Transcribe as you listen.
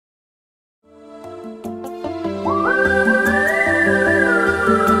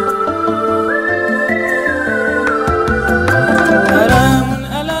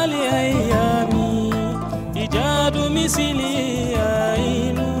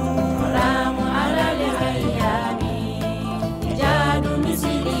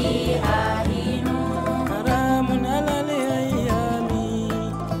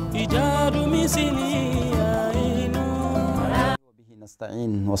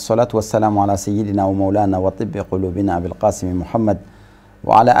نستعين والصلاة والسلام على سيدنا ومولانا وطب قلوبنا بالقاسم محمد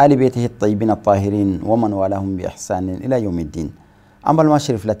وعلى آل بيته الطيبين الطاهرين ومن والاهم بإحسان إلى يوم الدين. أما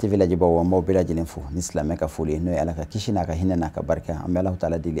المشرف لا تفي لجبا ومو بلا جلنفو نسلمك فولي نوي على كيشنا كهنا كبركة أما الله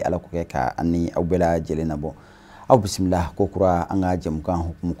تعالى دلي على كوكا أني أو بلا جلنبو أو بسم الله كوكرا أنغا جمكان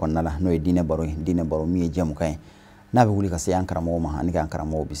حكم كنا له نوي دين بارو مي جمكان نبي ولي كسي أنكرمو ما أني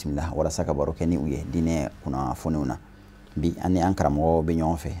كأنكرمو بسم الله ولا سك بارو كني ويه دين كنا فنونا bi ani ankara mo be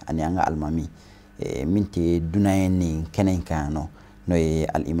ñon fe ani anga almami minti dunayni kenen kano no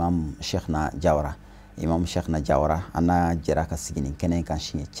al imam Cheickne Diawara imam Cheickne Diawara ana jira ka sigini kenen kan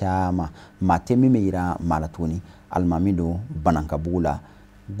shi chama matemi meira malatuni almami do bananka bula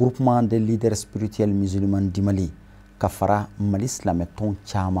groupement de leaders spirituels musulmans du Mali kafara Mali islam ton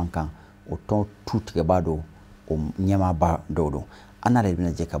chama kan o ton tout ke bado o nyama ba dodo ana le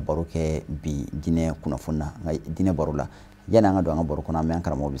bina je ka baro ke bi dine kuna funna dine baro la yana nga do nga baro kuna me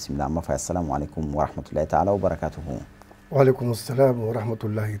ankara mo bismillah ma fa assalamu alaikum wa rahmatullahi ta'ala wa barakatuh wa alaikum assalam wa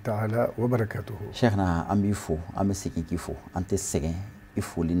rahmatullahi ta'ala wa barakatuh Cheickna ambi fo am seki kifo ante segen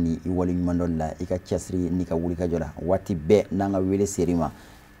ifo lini I wali mandol la ika chasri ni ka wuli ka jola wati be nanga wele serima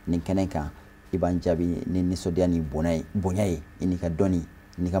ni kenenka ibanjabi ni sodiani bonyaye ni ka doni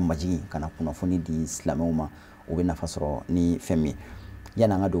ni ka majigi kana kuna foni di islamuma o na fasoro ni femi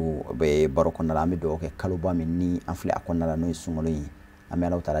yana nga do be baro ko nala mi do ke kaluba min ni anfle akonna la no sungolo yi ame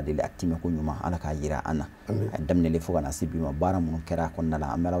Allah taala dele atime ko nyuma ala ka yira ana damne le foga na sibi ma bara mun kera ko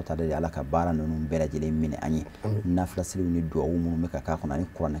nala ame Allah taala ala ka bara no bela jele mine anyi na flasili ni do mu me ka ko na ni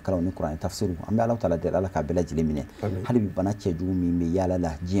Qur'an kala ni Qur'an tafsiru ame Allah taala dele ala ka bela jele mine halibi bana ceju mi me yala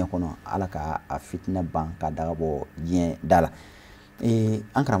la jien kono ala ka a fitna ban ka daga bo jien dala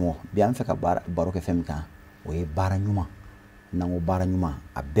ankara mo bi am fe ka baro ke femi kan o ye baara ɲuman nango baara ɲuman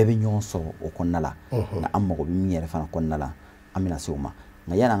a bɛɛ bɛ ɲɔgɔn sɔrɔ o kɔnɔna la nka an mago bɛ min yɛrɛ fana kɔnɔna la an bɛna se o ma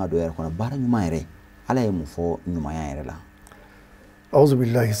nka yani an ka don yɛrɛ kɔnɔ baara ɲuman yɛrɛ ala ye mun fɔ ɲumanya yɛrɛ la أعوذ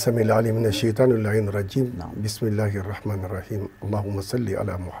بالله السميع العليم من الشيطان اللعين الرجيم بسم الله الرحمن الرحيم اللهم صل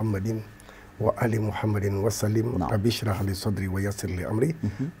على محمد وآل محمد وسلم رب اشرح لي صدري ويسر لي أمري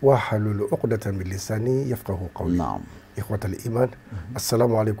واحلل عقدة من لساني يفقهوا قولي إخوة الإيمان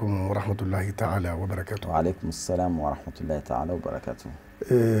السلام عليكم ورحمة الله تعالى وبركاته. وعليكم السلام ورحمة الله تعالى وبركاته.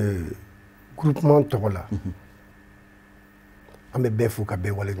 groupement تقولا أم بيفو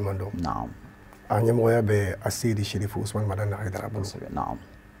كبي ولد مندو. نعم. أنا مويا بأسيد الشريف عثمان مدن حيدر أبو. نعم.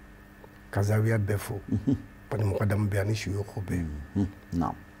 كزاوية بيفو. بني مقدم بياني شيوخ بي.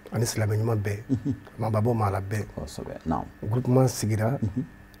 نعم. أنا إسلامي ما بي. ما بابو مالا بي. نعم. groupement سيجرا.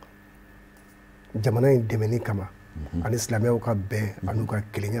 جمانا يدمني كما. ani silamɛw ka bɛn anu ka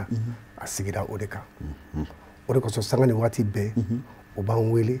kelenya a sigira o de kan o de kosɔn sanga ni waati bɛɛ o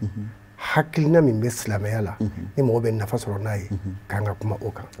b'an wele hakilina min bɛ silamɛya la ni mɔgɔ bɛ nafa sɔrɔ n'a ye k'an ka kuma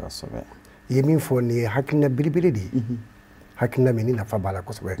o kan I ye min fɔ nin ye hakilina belebele de ye hakilina min ni nafa b'a la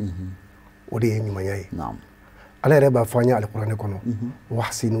kosɛbɛ o de ye ɲumanya ye ala yɛrɛ b'a fɔ an ye alikuranɛ kɔnɔ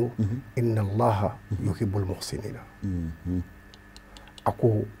wahsinu inna allaha yuhibbul muhsinina a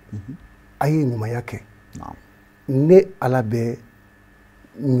ko a ye ɲumanya kɛ ne ala bɛ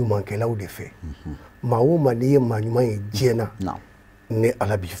ɲumankɛlaw de fɛ maa o maa n'i ye maa ɲuman ye diɲɛ na ne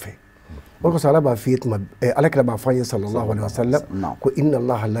ala b'i fɛ o kosɔn ala b'a f'i ye tuma ala kira b'a fɔ an ye sallallahu alaihi wasallam ko inna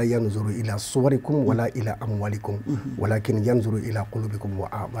allaha la yanzuru ila suwarikum wala ila amwalikum walakin yanzuru ila qulubikum wa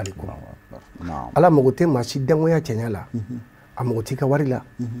a'malikum ala mago tɛ maa si dangoya cɛɲa la a mago t'i ka wari la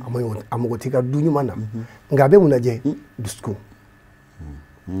a mago t'i ka du ɲuman na nka a bɛ mun lajɛ dusukun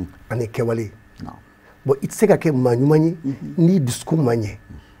ani kɛwale bon I tɛ se ka kɛ maa ɲuman ye n'i dusukun ma ɲɛ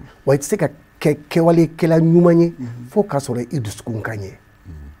wa I tɛ se ka kɛ kɛwalekɛla ɲuman ye fo k'a sɔrɔ I dusukun ka ɲɛ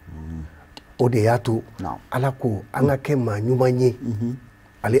o de y'a to ala ko an ka kɛ maa ɲuman ye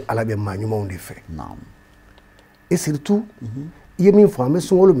ale ala bɛ maa ɲumanw de fɛ et surtout I ye min fɔ an bɛ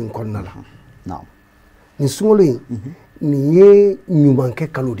sunkalo min kɔnɔna la nin sunkalo in nin ye ɲumankɛ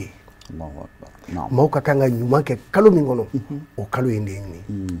kalo de ye maaw ka kan ka ɲuman kɛ kalo min kɔnɔ o kalo in de ye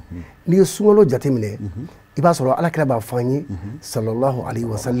nin n'i ye sunkalo jateminɛ I b'a sɔrɔ alakira b'a fɔ an ye sallallahu alaihi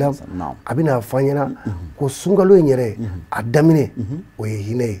wasallam a bɛna fɔ an ɲɛna ko sunkalo in yɛrɛ a daminɛ o ye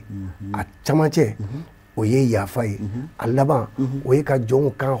hinɛ ye a camancɛ o ye yafa ye a laban o ye ka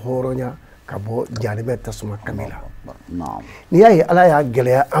jɔnw kan hɔrɔnya ka bɔ jahanɛmɛ tasuma kami la n'i y'a ye ala y'a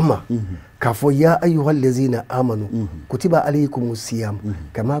gɛlɛya an ma k'a fɔ ya ayyuhal lezina amanu kutiba alaykumus siyam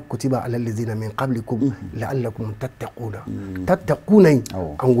kama kutiba alal lezina min qablikum la'allakum tattaquna in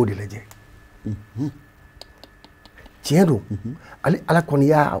an k'o de lajɛ tiɲɛ don ala kɔni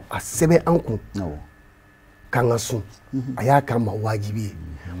y'a sɛbɛn an kun k'an ka sun a y'a k'an ma wajibi ye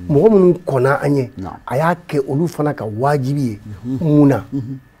mɔgɔ minnu kɔnna an ye a y'a kɛ olu fana ka wajibi ye mun na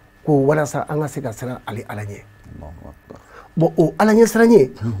ko walasa an ka se ka siran ale ala ɲɛ bon o ala ɲɛ siranɲɛ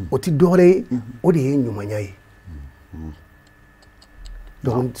o tɛ dɔwɛrɛ ye o de ye ɲumanya ye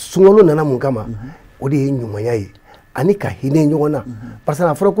donc sunkalo nana mun kama o de ye ɲumanya ye ani ka hinɛ ɲɔgɔn na parce que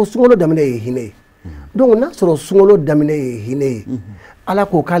a fɔra ko sunkalo daminɛ ye hinɛ ye donc n'a sɔrɔ sunkalo daminɛ ye hinɛ ye ala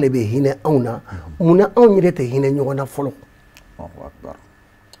ko k'ale bɛ hinɛ anw na munna anw yɛrɛ tɛ hinɛ ɲɔgɔn na fɔlɔ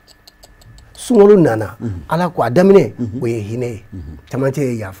sunkalo nana ala ko a daminɛ o ye hinɛ ye camancɛ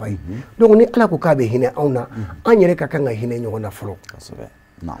ye yafa ye donc ni ala ko k'a bɛ hinɛ anw na an yɛrɛ ka kan ka hinɛ ɲɔgɔn na fɔlɔ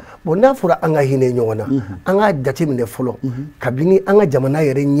bon n'a fɔra an ka hinɛ ɲɔgɔn na an k'a jateminɛ fɔlɔ kabini an ka jamana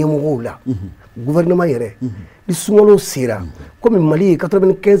yɛrɛ ɲɛmɔgɔw la gouvernement yɛrɛ ni sunkalo sera komi mali ye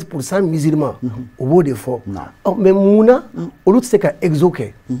 95% musulman o b'o de fɔ mais munna olu tɛ se ka exo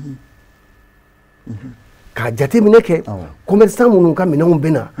kɛ ka jateminɛ kɛ commerçant minnu ka minɛnw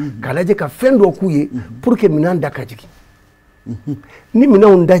bɛ na k'a lajɛ ka fɛn dɔ k'u ye pour que minɛn da ka jigin ni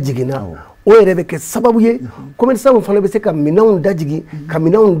minɛnw da jiginna o yɛrɛ bɛ kɛ sababu ye commerçant fana bɛ se ka minɛnw da jigin ka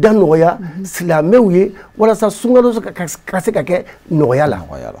minɛnw da nɔgɔya silamɛw ye walasa sunkalo ka se ka kɛ nɔgɔya la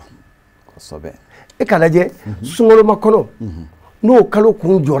e k'a lajɛ sunkaloma kɔnɔ n'o kalo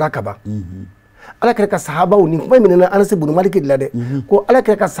kun jɔra ka ban ala kɛra ka sahabaw ni kuma minɛna Anasi bun Maliki de la dɛ ko ala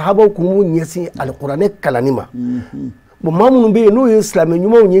kɛra ka sahabaw kun b'u ɲɛsin alikuranɛ kalanni ma bon maa minnu bɛ yen n'o ye silamɛ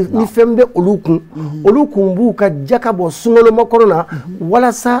ɲumanw ye ni fɛn bɛ olu kun b'u ka jaka bɔ sunkaloma kɔnɔ na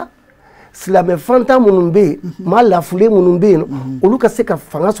walasa silamɛ fantan minnu bɛ yen maa lafulen minnu bɛ yen olu ka se ka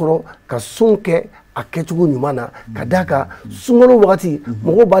fanga sɔrɔ ka sun kɛ a kɛcogo ɲuman na ka d'a kan sunkalo wagati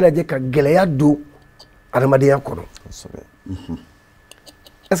mɔgɔw b'a lajɛ ka gɛlɛya don adamadenya kɔnɔ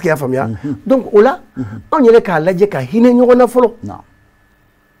est-ce que y'a faamuya donc o la anw yɛrɛ k'a lajɛ ka hinɛ ɲɔgɔn na fɔlɔ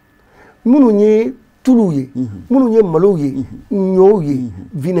minnu ye tuluw ye minnu ye malow ye ɲɔw ye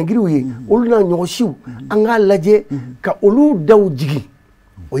vinɛgiriw ye olu n'a ɲɔgɔnsiw an k'a lajɛ ka olu daw jigin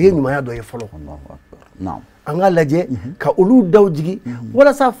o ye ɲumanya dɔ ye fɔlɔ an k'a lajɛ ka olu daw jigin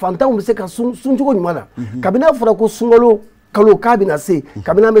walasa fantanw bɛ se ka sun cogo ɲuman na kabini a fɔra ko sunkalo kalo k'a bɛna se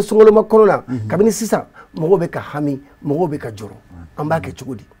kabini an bɛ sunkaloma kɔnɔ na kabini sisan mɔgɔw bɛ ka hami mɔgɔw bɛ ka jɔrɔ an b'a kɛ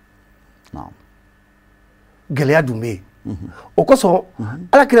cogo di gɛlɛya dun bɛ yen o kosɔn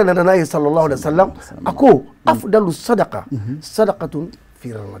alakira nana n'a ye sallallahu alaihi wa sallam a ko afdalu sadaka sadakatun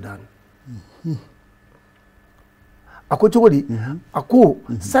fi ramadan a ko cogo di a ko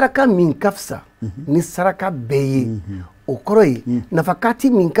saraka min ka fisa ni saraka bɛɛ ye o kɔrɔ ye nafakati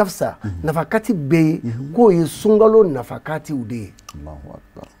min ka fisa nafakati bɛɛ ye k'o ye sunkalo nafakatiw de ye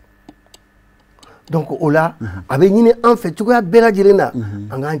donc o la a bɛ ɲini an fɛ cogoya bɛɛ lajɛlen na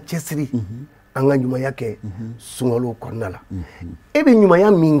an k'an cɛsiri an ka ɲumanya kɛ sunkalo kɔnɔna la e bɛ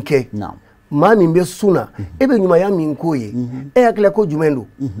ɲumanya min kɛ maa min bɛ sun na e bɛ ɲumanya min k'o ye e hakili ko jumɛn don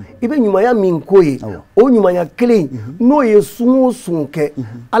i bɛ ɲumanya min k'o ye o ɲumanya kelen n'o ye sun o sun kɛ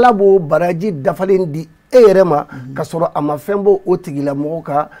ala b'o baraji dafalen di e yɛrɛ ma ka sɔrɔ a ma fɛn bɔ o tigilamɔgɔ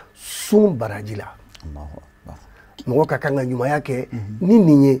ka sun baraji la mɔgɔ ka kan ka ɲumanya kɛ ni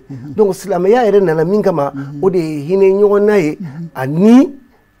nin ye donc silamɛya yɛrɛ nana min kama o de ye hinɛ ɲɔgɔn na ye ani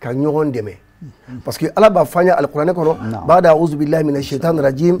ka ɲɔgɔn dɛmɛ parce que ala b'a fɔ an ye alikuranɛ kɔnɔ ba'da a'uzu billahi minash shaitani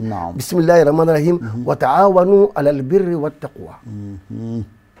rajim bismillahir rahmanir rahim wa ta'awanu 'alal birri wat taqwa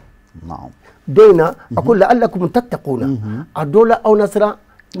dɔ in na a ko la'allakum tattaquna a dɔ la aw na siran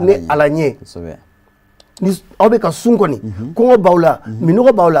ni ala ɲɛ ni aw bɛ ka sun kɔni kɔngɔ b'aw la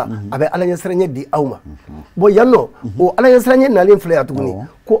minɔgɔ b'aw la a bɛ ala ɲɛsiranɲɛ di aw ma bon yan nɔ o ala ɲɛsiranɲɛ nalen filɛ yan tuguni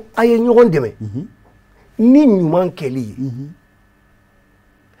ko a ye ɲɔgɔn dɛmɛ ni ɲuman kɛli ye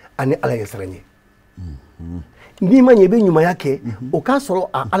ani ala ɲɛsiranɲɛ n'i ma ɲɛ i bɛ ɲumanya kɛ o k'a sɔrɔ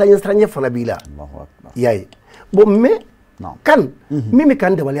a ala ɲɛsiranɲɛ fana b'i la i y'a ye bon mais kan min bɛ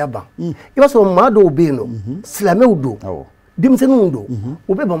kan dabaliya ban i b'a sɔrɔ maa dɔw bɛ yen nɔ silamɛw don denmisɛnninw don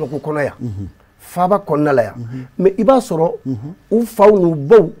u bɛ Bamakɔ kɔnɔ yan faaba kɔnɔna la yan mais i b'a sɔrɔ u faw n'u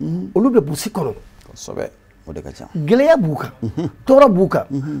baw olu bɛ burusi kɔnɔ gɛlɛya b'u kan tɔɔrɔ b'u kan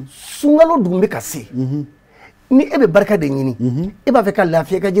sunkalo dun bɛ ka se ni e bɛ barika de ɲini e b'a fɛ ka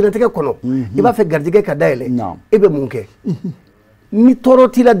lafiya i ka diɲɛlatigɛ kɔnɔ i b'a fɛ garijɛgɛ ka dayɛlɛ e bɛ mun kɛ ni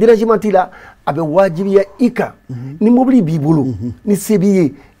tɔɔrɔ t'i la dérangement t'i la a bɛ wajibiya i kan ni mobili b'i bolo ni se b'i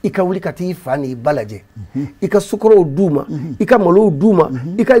ye i ka wuli ka t'i fa n'i ba lajɛ i ka sukɔrɔw d'u ma i ka malow d'u ma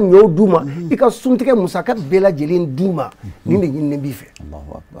i ka ɲɔw d'u ma i ka suntigɛ musaka bɛɛ lajɛlen d'u ma nin de ɲininen b'i fɛ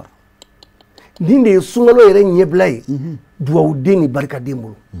nin de ye sunkalo yɛrɛ ɲɛbila ye duwawuden ni barikaden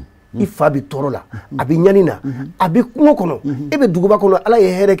bolo i fa bɛ tɔɔrɔ la a bɛ ɲani na a bɛ kungo kɔnɔ e bɛ duguba kɔnɔ ala ye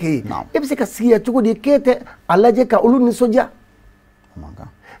hɛrɛ kɛ ye e bɛ se ka sigiya cogo di k'e tɛ a lajɛ ka olu nisɔndiya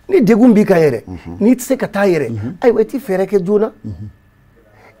ni degun bi ka yɛrɛ ni tɛ se ka taa yɛrɛ ayiwa i ti fɛɛrɛ kɛ joona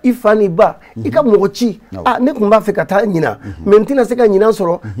i fa ni ba i ka mɔgɔ ci ne tun b'a fɛ ka taa ɲina mɛ n tɛna se ka ɲina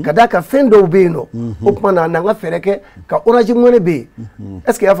sɔrɔ ka d'a kan fɛn dɔw bɛ yen nɔ o tuma na n'an ka fɛɛrɛ kɛ ka orange money bɛ yen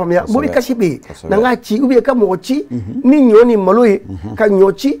est ce que i y'a faamuya mobili kasi bɛ yen n'an k'a ci i ka mɔgɔ ci ni ɲɔ ni malo ye ka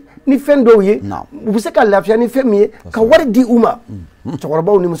ɲɔ ci ni fɛn dɔw ye u bɛ se ka lafiya ni fɛn min ye ka wari di u ma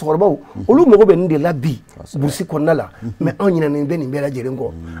cɛkɔrɔbaw ni musokɔrɔbaw olu mago bɛ nin de la bi burusi kɔnɔna la mɛ anw ɲinɛnen bɛ nin bɛɛ lajɛlen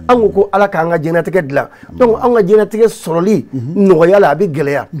kɔ an ko ala k'an ka diɲɛlatigɛ dilan donc anw ka diɲɛlatigɛ sɔrɔli nɔgɔya la a bɛ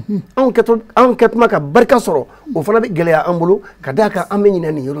gɛlɛya anw kɛtuma ka barika sɔrɔ o fana bɛ gɛlɛya an bolo ka d'a kan an bɛ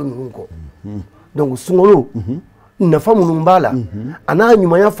ɲinɛ nin yɔrɔ ninnu kɔ donc sunkalo nafa minnu b'a la a n'a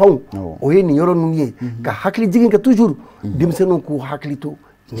ɲumanya fanw o ye nin yɔrɔ ninnu ye ka hakili jigin kɛ toujours denmisɛnninw k'u hakili to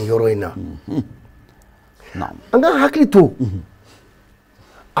nin yɔrɔ in na an ka hakili to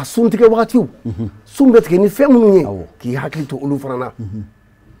a suntigɛ wagatiw sun bɛ tigɛ ni fɛn minnu ye k'i hakili to olu fana na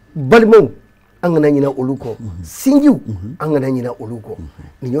balimaw an kana ɲinɛ olu kɔ sinjiw an kana ɲinɛ olu kɔ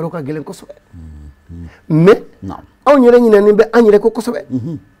nin yɔrɔ ka gɛlɛn kosɛbɛ mais anw yɛrɛ ɲinɛnen bɛ an yɛrɛ kɔ kosɛbɛ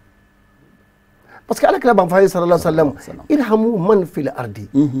parce que alakira b'an fɔ a ye sallallahu alaihi wa sallam irhamu man fil ardi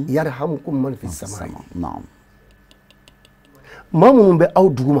yarhamukum man fis samai maa minnu bɛ aw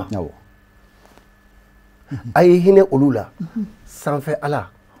duguma a ye hinɛ olu la sanfɛ ala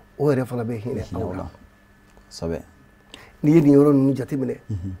o yɛrɛ fana bɛ hinɛ aw la n'i ye nin yɔrɔ ninnu jateminɛ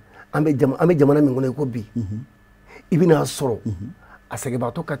an bɛ jamana min kɔnɔ i ko bi i bɛn'a sɔrɔ a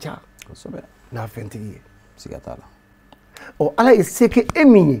sɛgɛnbaatɔ ka ca n'a fɛntigi ye ɔ ala ye se kɛ e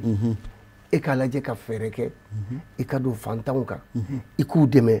min ye e k'a lajɛ ka fɛɛrɛ kɛ i ka don fantanw kan i k'u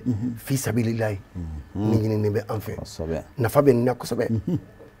dɛmɛ fi sabilillahi ni ɲinini bɛ an fɛ nafa bɛ nin na kosɛbɛ i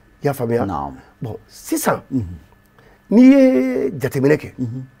y'a faamuya bon sisan n'i ye jateminɛ kɛ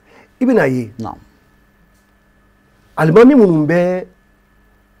i bɛn'a ye alimami minnu bɛ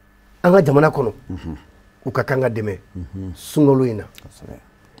an ka jamana kɔnɔ u ka kan ka dɛmɛ sunkalo in na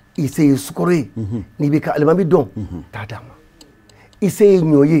i se ye sukaro ye n'i bɛ ka alimami dɔn taa d'a ma i se ye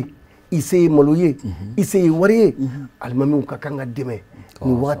ɲɔ ye i se ye malo ye i se ye wari ye alimamiw ka kan ka dɛmɛ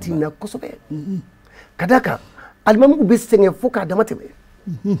nin wagati in na kosɛbɛ ka d'a kan alimamiw bɛ sɛgɛn fo k'a dama tɛmɛ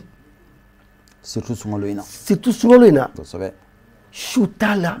surtout sunkalo in na su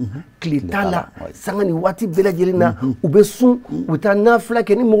t'a la tile t'a la sanga ni waati bɛɛ lajɛlen na u bɛ sun u bɛ taa nafila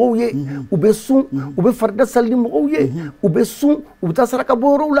kɛ ni mɔgɔw ye u bɛ sun u bɛ farida sali ni mɔgɔw ye u bɛ sun u bɛ taa saraka bɔ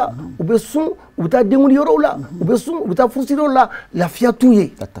yɔrɔw la u bɛ sun u bɛ taa denkundi yɔrɔw la u bɛ sun u bɛ taa furusiri yɔrɔw la lafiya t'u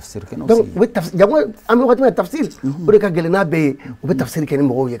ye donc u bɛ tafsir jango an bɛ waati min na tafsir o de ka gɛlɛn n'a bɛɛ ye u bɛ tafsir kɛ ni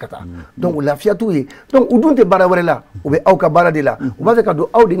mɔgɔw ye ka taa donc lafiya t'u ye donc u dun tɛ baara wɛrɛ la u bɛ aw ka baara de la u b'a fɛ ka don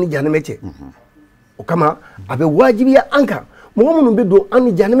aw de ni jahanɛmɛ cɛ o kama a bɛ wajibiya an kan mɔgɔ minnu bɛ don an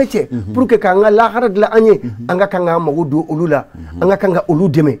ni jahanɛmɛ cɛ pour que k'an ka lahara dilan an ye an ka kan k'an mago don olu la an ka kan ka olu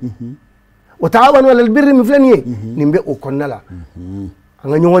dɛmɛ wa taawanu alal birri min filɛ nin ye nin bɛ o kɔnɔna la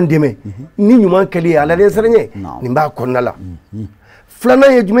an ka ɲɔgɔn dɛmɛ ni ɲuman kɛli ye ala de siran ye nin b'a kɔnɔna la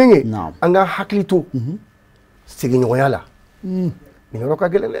filanan ye jumɛn ye an ka hakili to sigiɲɔgɔnya la nin yɔrɔ ka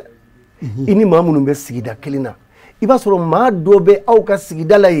gɛlɛn dɛ i ni maa minnu bɛ sigida kelen na i b'a sɔrɔ maa dɔ bɛ aw ka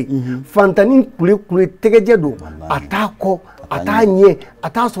sigida la ye fantanni kule tɛgɛjɛ don a t'a kɔ a t'a ɲɛ a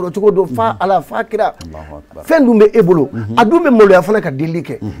t'a sɔrɔ cogo don fa ala fa kira fɛn dun bɛ e bolo a dun bɛ maloya fana ka delili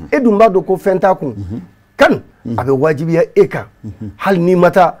kɛ e dun b'a dɔn ko fɛn t'a kun kan a bɛ wajibiya e kan hali n'i ma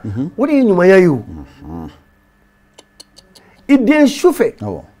taa o de ye ɲumanya ye o i den su fɛ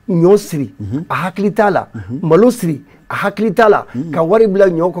ɲɔ siri a hakili t'a la malo siri a hakili t'a la ka wari bila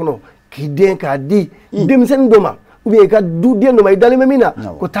ɲɔ kɔnɔ k'i den k'a di denmisɛnnin dɔ ma ou bien i ka du den dɔ ma i dalen bɛ min na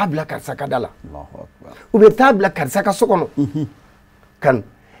ko taa bila karisa ka da la ou bien taa bila karisa ka so kɔnɔ kan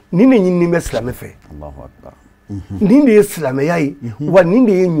nin de ɲinini bɛ silamɛ fɛ nin de ye silamɛya ye wa nin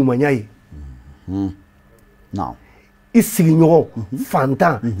de ye ɲumanya ye i sigiɲɔgɔn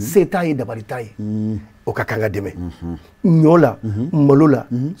fantan se t'a ye dabari t'a ye o ka kan ka dɛmɛ ɲɔ la malo la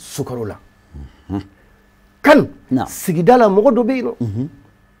sukaro la kan sigida la mɔgɔ dɔ bɛ yen nɔ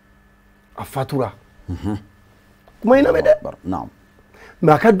a fatura kuma in lamɛn dɛ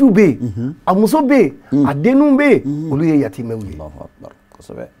mɛ a ka du bɛ yen a muso bɛ yen a denninw bɛ yen olu ye yatimɛw ye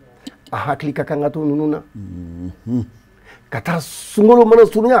a hakili ka kan ka to ninnu na ka taa sunkalo mana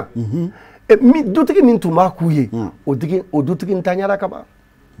surunya dutigi min tun b'a k'u ye o dutigi ntanyara ka ban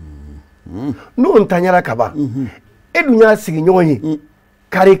n'o ntanyara ka ban e dun y'a sigi ɲɔgɔn ye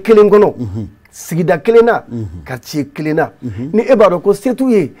kare kelen kɔnɔ sigida kelen na quartier kelen na ni e b'a dɔn ko se t'u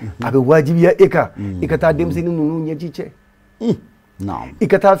ye a bɛ wajibiya e kan i ka taa denmisɛnnin ninnu ɲɛji cɛ i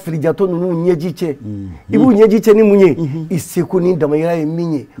ka taa filijatɔ ninnu ɲɛji cɛ i b'u ɲɛji cɛ ni mun ye i seko ni damayira ye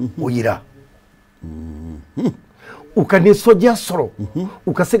min ye o yira u ka nisɔndiya sɔrɔ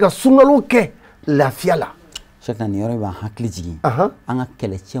u ka se ka sunkalo kɛ lafiya la. Cheickne ni yɔrɔ b'an hakili jigin an ka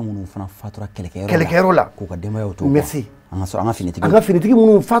kɛlɛcɛ minnu fana fatura kɛlɛkɛyɔrɔ la k'u ka denbayaw to. Merci. an ka finitigi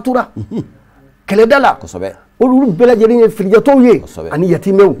minnu fatura kɛlɛda la kosɛbɛ olu bɛɛ lajɛlen ye filijatɔw ye ani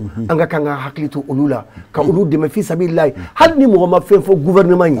yatimɛw an ka kan ka hakili to olu la ka olu dɛmɛ fi sabilillahi hali ni mɔgɔ ma fɛn fɔ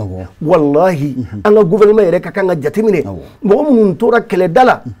gouvernement ye wallahi an ka gouvernement yɛrɛ ka kan ka jateminɛ mɔgɔ minnu tora kɛlɛda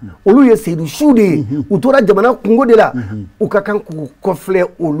la olu ye Seydou Su de ye u tora jamana kungo de la u ka kan k'u kɔfilɛ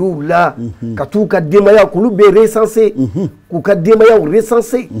olu la ka t'u ka denbaya k'olu bɛɛ recenser k'u ka denbayaw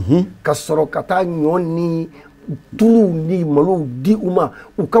recenser ka sɔrɔ ka taa ɲɔ ni tulu ni malo di u ma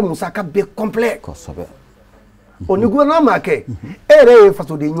u ka musaka bɛɛ complet kosɛbɛ. o ni gouvernement m'a kɛ e yɛrɛ ye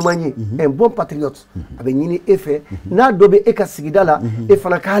fasoden ɲuman ye un bon patriote a bɛ ɲini e fɛ n'a dɔ bɛ e ka sigida la e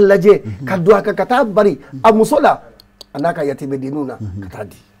fana k'a lajɛ ka don a kan ka taa bari a muso la a n'a ka yatimɛdenninw na ka taa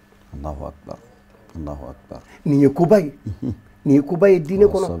di. Allahu akbar Allahu akbar. nin ye koba ye nin ye koba ye diinɛ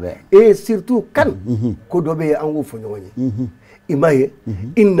kɔnɔ et surtout kan ko dɔ bɛ yen an k'o fɔ ɲɔgɔn ye. i m'a ye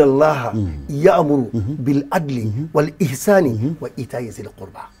inna allaha ya'muru bil adli wal ihsani wa ita'i zil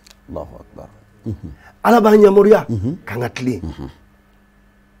qurba. Allahu akbar. ala b'an yamaruya k'an ka tilen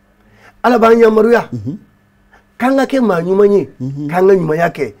ala b'an yamaruya k'an ka kɛ maa ɲuman ye k'an ka ɲumanya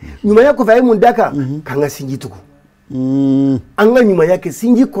kɛ ɲumanya kɔfɛ a ye mun da kan k'an ka sinji tugu an ka ɲumanya kɛ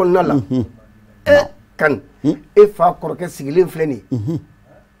sinji kɔnɔna la kan e fa kɔrɔkɛ sigilen filɛ nin ye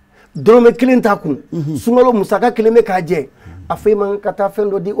dɔrɔmɛ kelen t'a kun sunkalo musaka kelen bɛ k'a jɛ a fɔ e man ka taa fɛn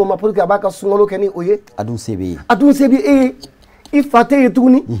dɔ di o ma pour que a b'a ka sunkalo kɛ ni o ye a dun se bɛ ye a dun se bɛ e ye i fa tɛ ye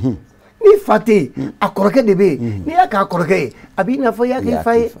tuguni ni fa tɛ yen a kɔrɔkɛ de bɛ yen n'i y'a k'a kɔrɔkɛ ye a b'i n'a fɔ i y'a kɛ i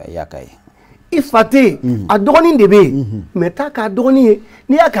fa ye i fa tɛ yen a dɔgɔnin de bɛ yen mɛ taa k'a dɔgɔnin ye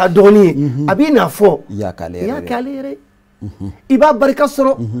n'i y'a k'a dɔgɔnin ye a b'i n'a fɔ i y'a k'ale yɛrɛ i b'a barika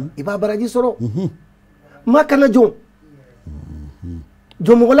sɔrɔ i b'a baraji sɔrɔ maa kana jɔn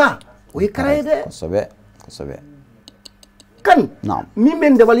jɔnmɔgɔla o ye kara ye dɛ kosɛbɛ kosɛbɛ kan min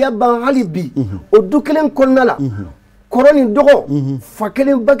bɛ dabaliya ban hali bi o du kelen kɔnɔna la kɔrɔ ni dɔgɔ fa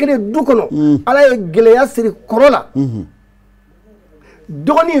kelen ba kelen du kɔnɔ ala ye gɛlɛya siri kɔrɔ la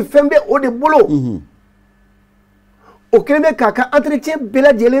dɔgɔnin fɛn bɛ o de bolo o kelen bɛ k'a ka entretien bɛɛ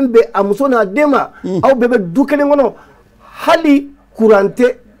lajɛlen bɛ a muso n'a den ma aw bɛɛ bɛ du kelen kɔnɔ hali courant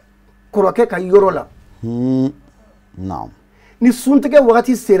tɛ kɔrɔkɛ ka yɔrɔ la ni suntigɛ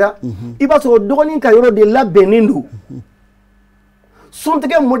wagati sera i b'a sɔrɔ dɔgɔnin ka yɔrɔ de labɛnnen don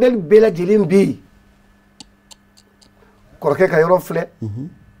suntigɛ modèle bɛɛ lajɛlen bɛ yen kɔrɔkɛ ka yɔrɔ filɛ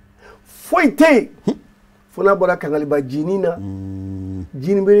foyi tɛ yen fo n'a bɔra kangaliba jinin na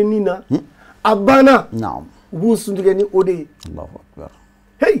jinibelenin na a banna u b'u suntigɛ ni o de ye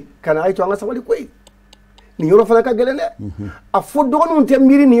hey kana a ye to an ka sabali koyi nin yɔrɔ fana ka gɛlɛn dɛ a fɔ dɔgɔninw tɛ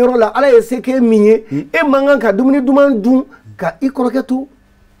miiri nin yɔrɔ la ala ye se kɛ min ye e man kan ka dumuni duman dun ka i kɔrɔkɛ to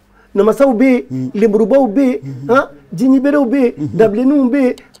namasaw bɛ yen lemurubaw bɛ yen jinjiberew bɛ yen dabilenninw bɛ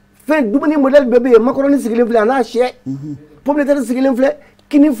yen fɛn dumuni modèle bɛɛ bɛ yen macaroni sigilen filɛ a n'a sɛ pomme de terre sigilen filɛ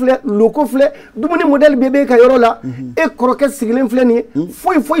kini filɛ loko filɛ dumuni modèle bɛɛ bɛ ka yɔrɔ la e kɔrɔkɛ sigilen filɛ nin ye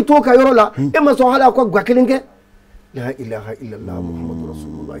foyi t'o ka yɔrɔ la e ma sɔn hali a ka ga kelen kɛ la ilaha illallah muhammadu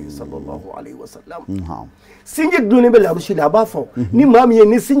rasulullah sallallahu alaihi wasallam sinji dunnen bɛ larusi la a b'a fɔ ni maa min ye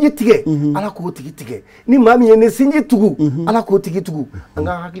ni sinji tigɛ ala k'o tigi tigɛ ni maa min ye ni sinji tugu ala k'o tigi tugu an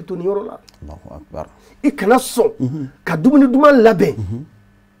ka hakili to nin yɔrɔ la i kana sɔn ka dumuni duman labɛn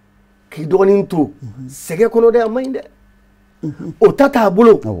k'i dɔgɔnin to sɛgɛ kɔnɔ dɛ a man ɲi dɛ o ta t'a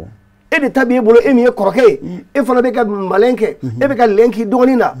bolo e de ta b'e bolo e min ye kɔrɔkɛ ye e fana bɛ ka malɛn kɛ e bɛ ka lɛn k'i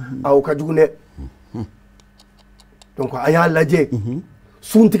dɔgɔnin na o ka jugu dɛ donc a y'a lajɛ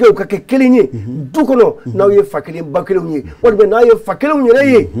suntigɛw ka kɛ kelen ye du kɔnɔ n'aw ye fa kelen ba kelenw ye walima n'aw ye fa kelenw yɛrɛ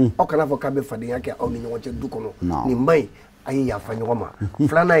ye aw kana fɔ k'a bɛ fadenya kɛ aw ni ɲɔgɔn cɛ du kɔnɔ nin man ɲi a ye yafa ɲɔgɔn ma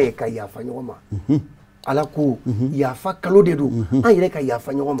filanan ye ka yafa ɲɔgɔn ma ala ko yafa kalo de don an yɛrɛ ka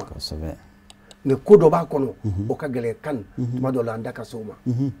yafa ɲɔgɔn ma mais ko dɔ b'a kɔnɔ o ka gɛlɛn kan tuma dɔ la an da ka se o ma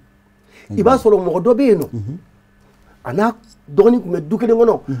i b'a sɔrɔ mɔgɔ dɔ bɛ yen nɔ a n'a dɔgɔnin tun bɛ du kelen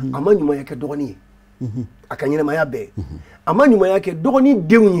kɔnɔ a ma ɲumanya kɛ dɔgɔnin ye a ka ɲɛnamaya bɛɛ a ma ɲumanya kɛ dɔgɔnin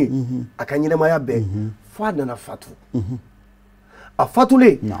denw ye a ka ɲɛnamaya bɛɛ fo a nana fatu a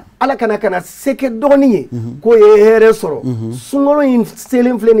fatulen ala kana se kɛ dɔgɔnin ye k'o ye hɛrɛ sɔrɔ sunkalo in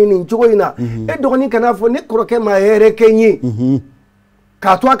selen filɛ nin cogo in na e dɔgɔnin kana fɔ ne kɔrɔkɛ ma hɛrɛ kɛ n ye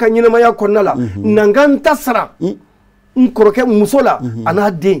k'a to a ka ɲɛnamaya kɔnɔna la nan ka n ta sara n kɔrɔkɛ muso la a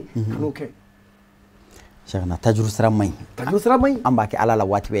n'a den kan'o kɛ Cheickne tajuru sira man ɲi tajuru sira man ɲi an b'a kɛ ala la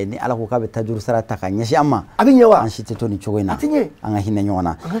waati bɛɛ ni ala ko k'a bɛ tajuru sira ta ka ɲɛsin an ma a bɛ ɲɛ wa an si tɛ to nin cogo in na a tɛ ɲɛ an ka hinɛ ɲɔgɔn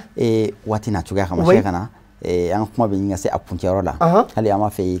na waati n'a cogoya kama Cheickne an kuma bɛ ɲin ka se a kuncɛyɔrɔ la hali an b'a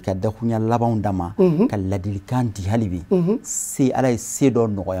fɛ ka dakunya labanw d'a ma ka ladilikan di hali bi se ala ye se dɔ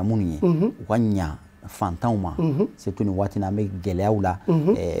nɔgɔya minnu ye u ka ɲa fantanw ma surtout nin waati na an bɛ gɛlɛyaw la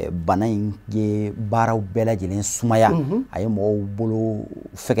bana in ye baaraw bɛɛ lajɛlen sumaya a ye mɔgɔw bolo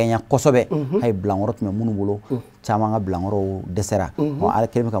fɛgɛnya kosɛbɛ hali bilankɔrɔ tun bɛ minnu bolo caman ka bilankɔrɔw dɛsɛra ala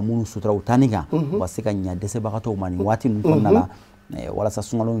kɛlen bɛ ka minnu sutura u taani kan u ka se ka ɲa dɛsɛbagatɔw ma nin waati ninnu kɔnɔna la walasa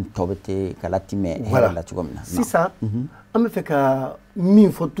sunkalo in tɔ bɛ te kala tɛmɛ hɛrɛ la cogo min na sisan an bɛ fɛ ka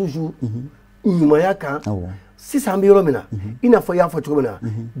min fɔ toujours ɲumanya kan sisan an bɛ yɔrɔ min na i n'a fɔ i y'a fɔ cogo min na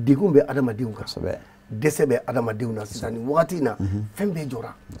degun bɛ adamadenw kan dɛsɛ bɛ adamadenw na sisan nin wagati in na fɛn bɛɛ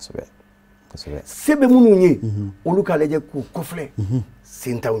jɔra se bɛ minnu ye olu k'a lajɛ k'u kɔfilɛ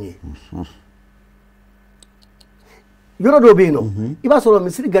sen t'anw ye yɔrɔ dɔw bɛ yen nɔ i b'a sɔrɔ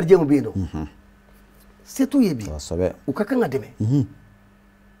misiri gardien bɛ yen nɔ se t'u ye bi u ka kan ka dɛmɛ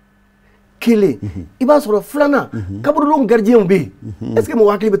kelen i b'a sɔrɔ filanan kaburudon gardien bɛ yen est ce que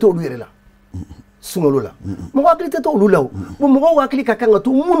mɔgɔ hakili bɛ to olu yɛrɛ la sunkalo la mɔgɔ hakili tɛ to olu la o mɔgɔw hakili ka kan ka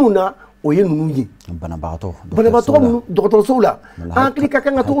to minnu na o ye ninnu ye banabagatɔ minnu dɔgɔtɔrɔsow la an hakili ka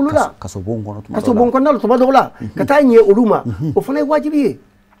kan ka to olu la kasobon kɔnɔna la tuma dɔw la ka taa ɲɛ olu ma o fana ye wajibi ye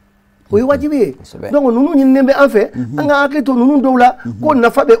o ye wajibi ye donc ninnu ɲininen bɛ an fɛ an ka hakili to ninnu dɔw la ko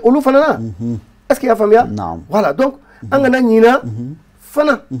nafa bɛ olu fana na est ce que i y'a faamuya voilà donc an kana ɲina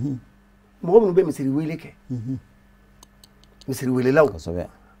fana mɔgɔ minnu bɛ misiri wele kɛ misiri welelaw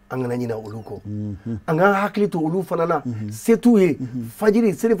an kana ɲina olu kɔ an ka hakili to olu fana na se t'u ye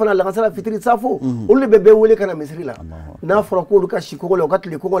fajiri seli fana lagasara fitiri safo olu de bɛ bɛɛ wele ka na misiri la n'a fɔra ko olu ka si kɔgɔ la u ka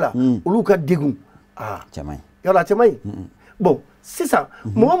tile kɔgɔ la olu ka degun yɔrɔ a cɛ man ɲi bon sisan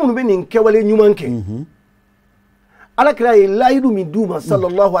mɔgɔ minnu bɛ nin kɛwale ɲuman kɛ ala kira ye layidu min d'u ma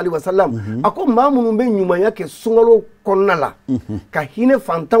sallallahu alaihi wasallam a ko maa minnu bɛ ɲumanya kɛ sunkalo kɔnɔna la ka hinɛ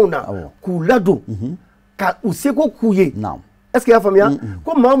fantanw na k'u ladon ka u seko k'u ye est ce que i y'a faamuya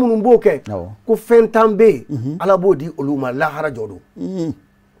ko maa minnu b'o kɛ ko fɛn tan bɛ yen ala b'o di olu ma lahara jɔ don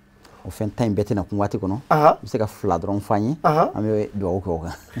o fɛn tan in bɛɛ tɛna kun waati kɔnɔ i bɛ se ka fila dɔrɔn fɔ an ye an bɛ dugawu kɛ o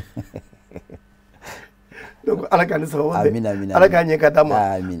kan donc ala ka ni sababu bɛn ala k'a ɲɛ ka d'a ma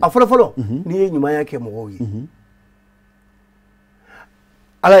a fɔlɔ-fɔlɔ n'i ye ɲumanya kɛ mɔgɔw ye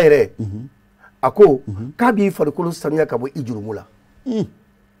ala yɛrɛ a ko k'a b'i farikolo sanuya ka bɔ i jurumu la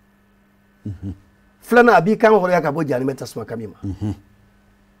filanan a b'i kan hɔrɔnya ka bɔ jahanɛmɛ tasuma kami ma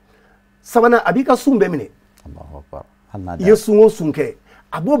sabanan a b'i ka sun bɛɛ minɛ i ye sun o sun kɛ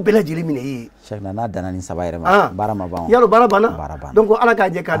a b'o bɛɛ lajɛlen minɛ i ye Cheickne n'a danna nin saba yɛrɛ ma baara ma ban yalo baara banna donc ala k'a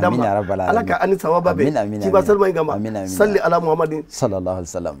jɛ k'a d'a ma ala ka ani sababa bɛn ciba salima in kama salli ala muhammadin sallallahu alaihi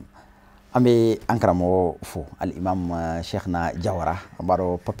wasallam an bɛ an karamɔgɔ fo al-imam Cheickne Diawara an b'a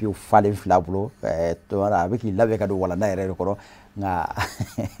dɔn papiyew falen fila bolo a bɛ k'i labɛn ka don walanda yɛrɛ de kɔrɔ nka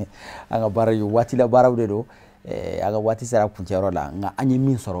an ka baara ye waati la baaraw de don an ka waati sera kuncɛyɔrɔ la nka an ye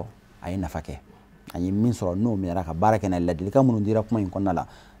min sɔrɔ a ye nafa kɛ an ye min sɔrɔ n'o minɛra ka baara kɛ n'a ye ladilikan minnu dira kuma in kɔnɔna la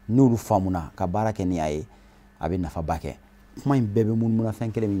n'olu faamuna ka baara kɛ ni a ye a bɛ nafaba kɛ kuma in bɛɛ bɛ munumunu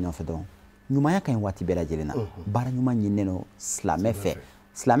fɛn kelen min nɔfɛ dɔrɔn ɲumanya ka ɲi waati bɛɛ lajɛlen na baara ɲuman ɲininen don silamɛ fɛ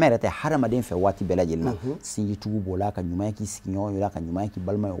silamɛ yɛrɛ tɛ hadamaden fɛ waati bɛɛ lajɛlen na sinjitugu b'o la ka ɲumanya k'i sigiɲɔgɔn la ka ɲumanya k'i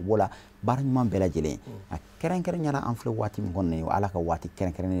balima ye o b'o la baara ɲuman bɛɛ lajɛlen a kɛrɛnkɛrɛnyala an filɛ waati min kɔnɔna ye ala ka waati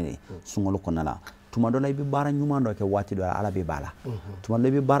kɛrɛnkɛrɛnnen de sunkalo kɔnɔna la tuma dɔ la i bɛ baara ɲuman dɔ kɛ waati dɔ la ala bɛ b'a la tuma dɔ la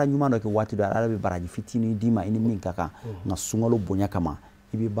i bɛ baara ɲuman dɔ kɛ waati dɔ la ala bɛ baraji fitinin d'i ma i ni min ka kan nka sunkalo bonya kama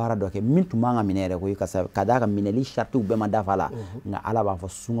i bɛ baara dɔ kɛ min tun man ka minɛ yɛrɛ ko ka d'a ka minɛli saritiw bɛɛ ma dafa la nka ala b'a fɔ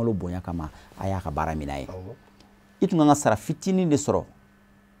sunkalo bonya kama a y'a ka baara minɛ ye i tun kan ka sara fitinin de sɔrɔ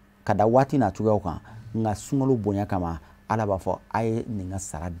ka da waati n'a cogoyaw kan nka sunkalo bonya kama ala b'a fɔ a ye nin ka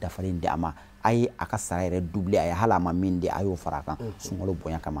sara dafalen di a ma a ye a ka sara yɛrɛ doublé a ye hali a ma min di a y'o fara a kan sunkalo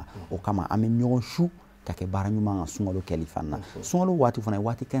bonya kama o kama an bɛ ɲɔgɔn su ka kɛ baara ɲuman kan sunkalo kɛli fana na sunkalo waati fana ye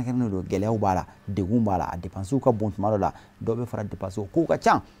waati kɛrɛnkɛrɛnnen don gɛlɛyaw b'a la degun b'a la a dépenses ka bon tuma dɔ la dɔw bɛ fara dépenses kow ka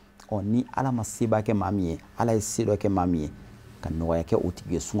ca ni ala ma seba kɛ maa min ye ala ye se dɔ kɛ maa min ye ka nɔgɔya kɛ o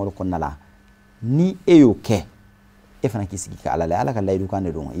tigi ye sunkalo kɔnɔna la ni e y'o kɛ e fana k'i sigi ka ala la ala ka layidu kan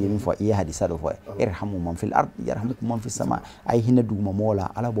de don i ye min fɔ i ye hadisa dɔ fɔ irhamu man fil ard yarhamukum man fis sama a ye hinɛ duguma mɔgɔw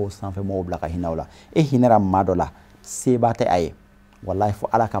la ala b'o sanfɛ mɔgɔw bila ka hinɛ o la e hinɛra maa dɔ la seba tɛ a ye wallahi fo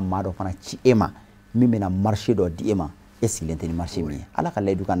ala ka maa dɔ fana ci e ma min bɛna marché dɔ di e ma e sigilen tɛ ni marché min ye ala ka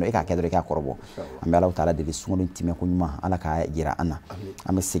layidu kan dɔ e k'a kɛ dɔrɔn i k'a kɔrɔbɔ an bɛ alaw taala deli sunkalo tɛmɛ ko ɲuman ala k'a jira an na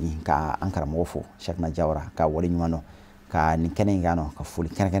an bɛ segin ka an karamɔgɔ fo Cheickne Diawara ka wale ɲuman dɔn ka nin kɛnɛ in kan nɔ ka foli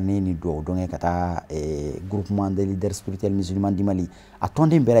kɛrɛnkɛrɛnnen ni dugawu dɔn ka taa groupement des leaders spirituels musulmans di Mali a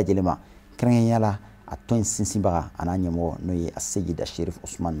tɔnden bɛɛ lajɛlen ma kɛrɛnkɛrɛnnenya la a tɔn in sinsinbaga a n'a ɲɛmɔgɔ n'o ye Seyida Cherif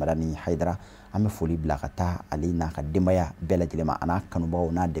Usman Madani Hayidara an bɛ foli bila ka taa ale n'a ka denbaya bɛɛ lajɛlen ma a n'a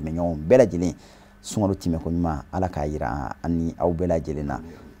kanubagaw n'a dɛmɛɲɔgɔnw bɛɛ lajɛlen sunkalo time ko ɲuman ala k'a yira ani aw bɛɛ lajɛlen na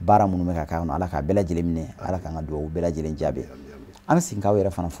baara minnu bɛ ka k'a kɔnɔ ala k'a bɛɛ lajɛlen minɛ ala k'an ka dugawu bɛɛ lajɛlen jaabi an bɛ segin k'aw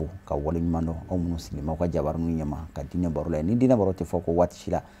yɛrɛ fana fo ka wale ɲuman dɔn aw minnu sigilen b'aw ka jabaraniw ɲɛma ka Dine Baro la ni Dine Baro tɛ fɔ ko waati si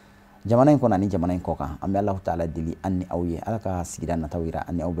la jamana in kɔnɔ ani jamana in kɔ kan an bɛ Alahu Taala deli an ni aw ye ala ka sigida nataw yira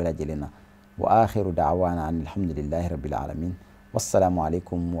an ni aw bɛɛ lajɛlen na wa akhiru da'wana alhamdulillahi rabbil alamin wassalamu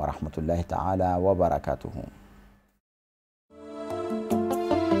alaikum wa rahmatullahi ta'ala wa barakatuhu.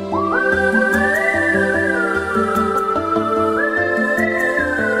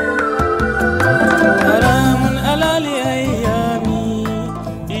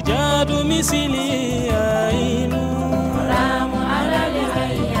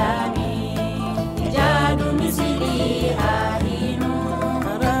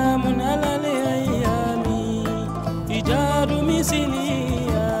 Sini